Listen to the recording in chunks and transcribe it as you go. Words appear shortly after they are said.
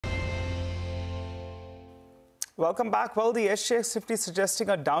Welcome back. Well, the SGX Nifty is suggesting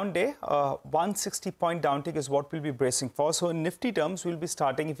a down day. 160-point downtick is what we'll be bracing for. So in Nifty terms, we'll be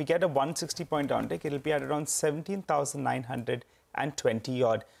starting, if we get a 160-point downtick, it'll be at around 17,920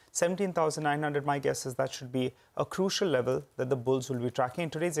 odd. 17,900, my guess is that should be a crucial level that the bulls will be tracking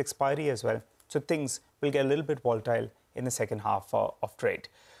in today's expiry as well. So things will get a little bit volatile in the second half of trade.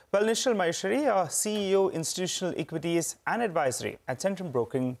 Well, Nischal Maheshwari, CEO, Institutional Equities and Advisory at Centrum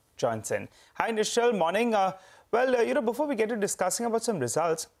Broking, joins in. Hi, Nischal. Morning. Before we get to discussing about some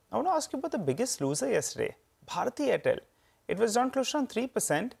results, I want to ask you about the biggest loser yesterday, Bharti Airtel. It was down close to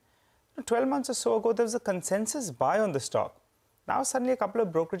 3%. 12 months or so ago, there was a consensus buy on the stock. Now, suddenly, a couple of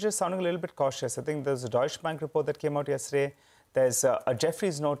brokerages sounding a little bit cautious. I think there's a Deutsche Bank report that came out yesterday. There's a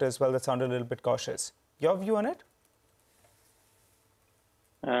Jefferies note as well that sounded a little bit cautious. Your view on it?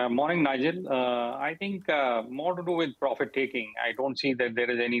 Morning, Nigel. I think more to do with profit taking. I don't see that there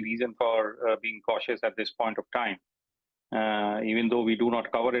is any reason for being cautious at this point of time, even though we do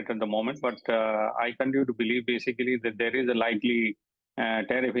not cover it at the moment. But I continue to believe basically that there is a likely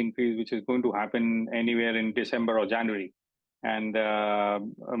tariff increase which is going to happen anywhere in December or January. And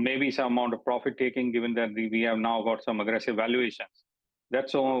maybe some amount of profit taking, given that we have now got some aggressive valuations.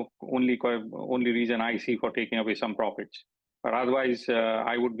 That's the only reason I see for taking away some profits. But otherwise,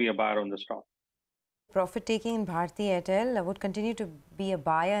 I would be a buyer on the stock. Profit taking in Bharti Airtel, I would continue to be a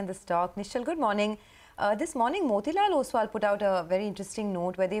buyer in the stock. Nischal, good morning. This morning, Motilal Oswal put out a very interesting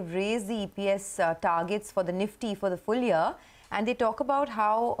note where they've raised the EPS targets for the Nifty for the full year. And they talk about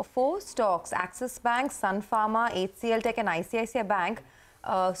how 4 stocks, Axis Bank, Sun Pharma, HCL Tech and ICICI Bank,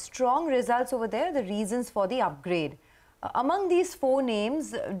 strong results over there, the reasons for the upgrade. Among these 4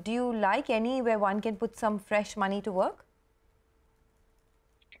 names, do you like any where one can put some fresh money to work?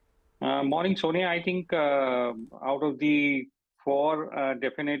 Morning, Sonia. I think out of the 4,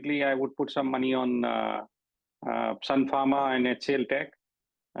 definitely I would put some money on Sun Pharma and HCL Tech.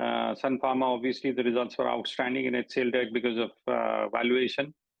 Sun Pharma, obviously, the results were outstanding in HCL Tech because of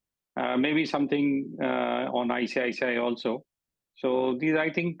valuation. Maybe something on ICICI also. So these, I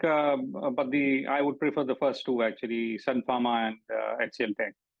think, I would prefer the first 2 actually, Sun Pharma and HCL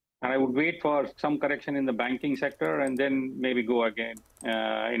Tech. And I would wait for some correction in the banking sector and then maybe go again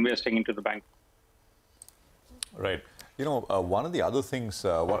investing into the bank. Right. You know, one of the other things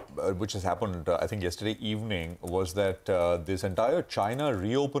which has happened, I think, yesterday evening was that this entire China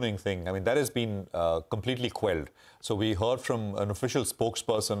reopening thing, I mean, that has been completely quelled. So we heard from an official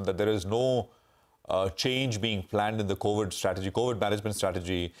spokesperson that there is no change being planned in the COVID management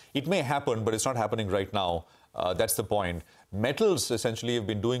strategy. It may happen, but it's not happening right now. That's the point. Metals essentially have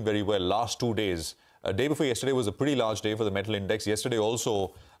been doing very well last 2 days. Day before yesterday was a pretty large day for the metal index. Yesterday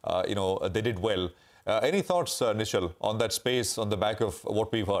also, they did well. Any thoughts, Nischal, on that space on the back of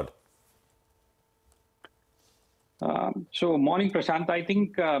what we've heard? So, morning, Prashant. I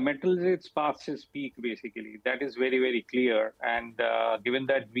think metals is past its peak, basically. That is very, very clear. And given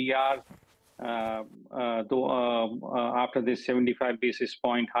that we are, after this 75 basis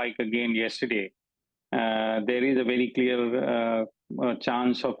point hike again yesterday, there is a very clear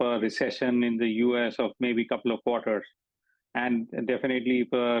chance of a recession in the US of maybe a couple of quarters. And definitely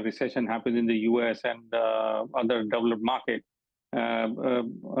if a recession happens in the US and other developed market,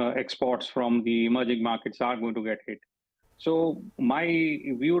 exports from the emerging markets are going to get hit. So my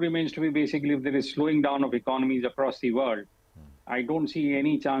view remains to be basically if there is slowing down of economies across the world, I don't see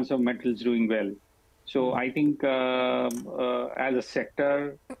any chance of metals doing well. So I think as a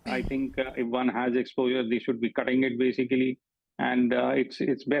sector, I think if one has exposure, they should be cutting it basically. And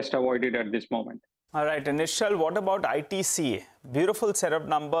it's best avoided at this moment. All right, and Nischal, what about ITC? Beautiful set of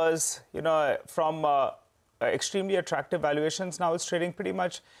numbers, from extremely attractive valuations. Now it's trading pretty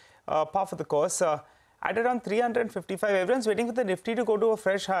much par for the course. At around 355, everyone's waiting for the Nifty to go to a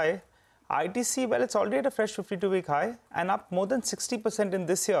fresh high. ITC, well, it's already at a fresh 52-week high and up more than 60% in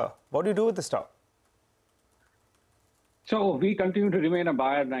this year. What do you do with the stock? So we continue to remain a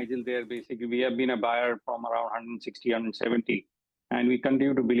buyer, Nigel, there. Basically, we have been a buyer from around 160, 170. And we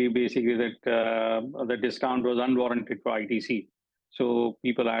continue to believe basically that the discount was unwarranted for ITC. So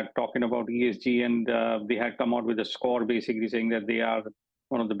people are talking about ESG and they had come out with a score basically saying that they are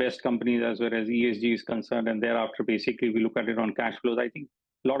one of the best companies as far as ESG is concerned. And thereafter, basically, we look at it on cash flows. I think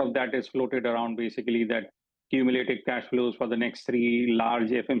a lot of that is floated around basically that cumulative cash flows for the next 3 large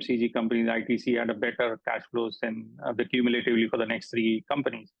FMCG companies. ITC had a better cash flows than the cumulatively for the next 3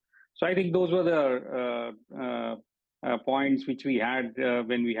 companies. So I think those were the points which we had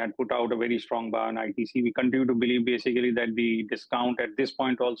when we had put out a very strong buy on ITC. We continue to believe basically that the discount at this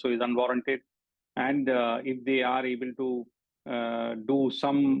point also is unwarranted. And if they are able to do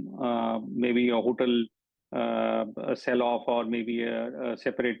some maybe a hotel a sell-off or maybe a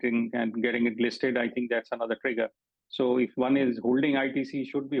separating and getting it listed, I think that's another trigger. So if one is holding ITC,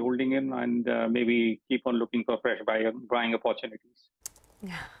 should be holding in and maybe keep on looking for fresh buying opportunities.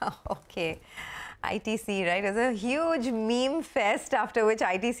 Okay. ITC, right? It was a huge meme fest after which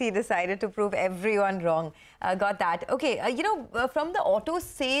ITC decided to prove everyone wrong. Got that. Okay, from the auto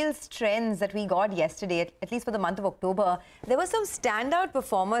sales trends that we got yesterday, at least for the month of October, there were some standout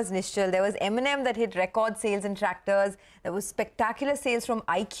performers, Nischal. There was M&M that hit record sales in tractors. There was spectacular sales from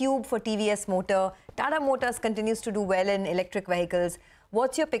iQube for TVS Motor. Tata Motors continues to do well in electric vehicles.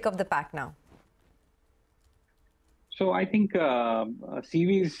 What's your pick of the pack now? So I think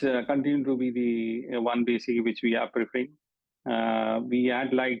CVs continue to be the one basically which we are preferring. We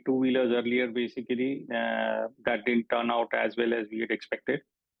had like two-wheelers earlier basically that didn't turn out as well as we had expected.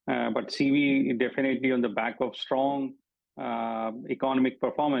 But CV definitely on the back of strong economic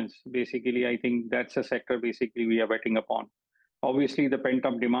performance, basically I think that's a sector basically we are betting upon. Obviously the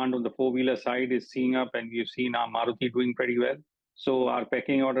pent-up demand on the four-wheeler side is seeing up, and we've seen our Maruti doing pretty well. So our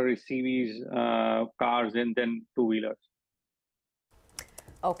pecking order is CVs, cars, and then two-wheelers.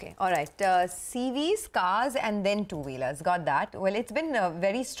 Okay, all right. CVs, cars, and then two-wheelers. Got that. Well, it's been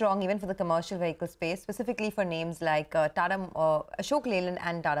very strong even for the commercial vehicle space, specifically for names like Ashok Leyland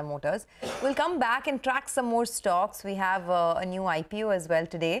and Tata Motors. We'll come back and track some more stocks. We have a new IPO as well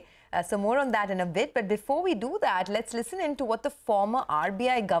today. So more on that in a bit. But before we do that, let's listen in to what the former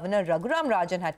RBI Governor Raghuram Rajan had